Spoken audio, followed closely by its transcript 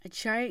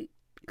giant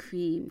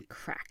cream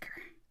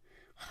cracker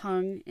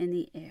hung in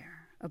the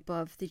air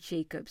above the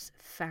Jacobs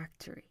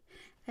factory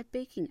at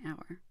baking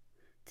hour.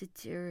 The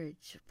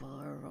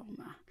dirigible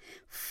aroma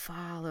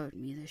followed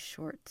me the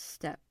short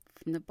step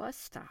from the bus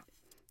stop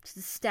to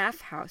the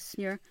staff house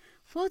near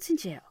Fulton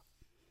Jail.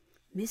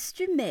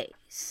 Mr.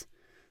 Mays,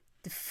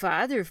 the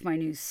father of my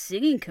new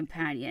singing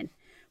companion,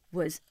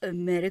 was a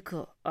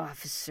medical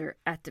officer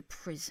at the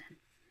prison.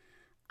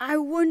 I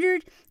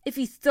wondered if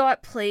he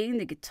thought playing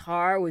the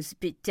guitar was a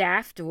bit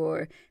daft,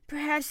 or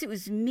perhaps it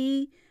was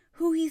me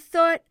who he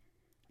thought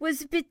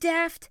was a bit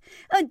daft.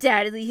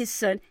 Undoubtedly, his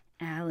son,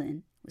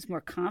 Alan, was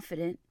more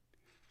confident.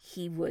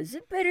 He was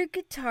a better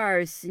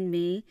guitarist than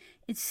me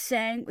and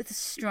sang with a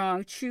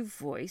strong, true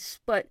voice,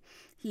 but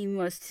he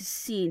must have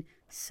seen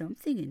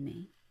something in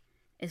me,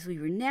 as we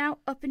were now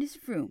up in his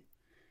room,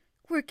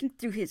 working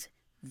through his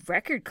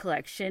record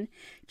collection,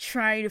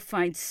 trying to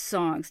find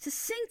songs to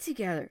sing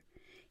together.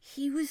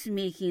 He was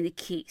making the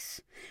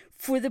case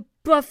for the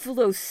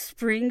Buffalo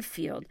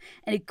Springfield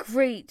and a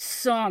great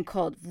song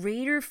called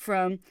Raider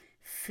from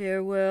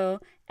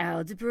Farewell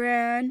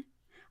Aldebaran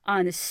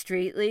on the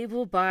Straight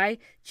label by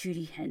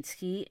Judy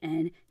Henske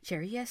and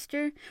Jerry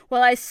Yester,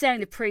 while I sang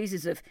the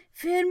praises of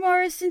Van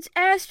Morrison's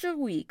Astral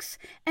Weeks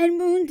and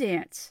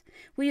Moondance.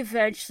 We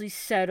eventually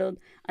settled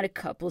on a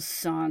couple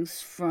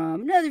songs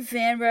from another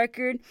Van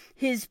record,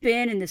 his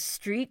band and the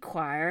street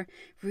choir,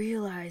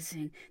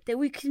 realizing that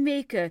we could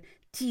make a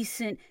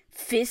decent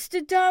fist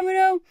of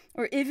domino,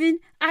 or even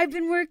I've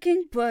been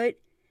working, but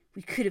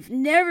we could have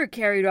never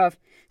carried off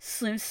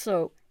Slim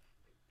Slow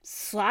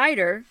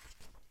Slider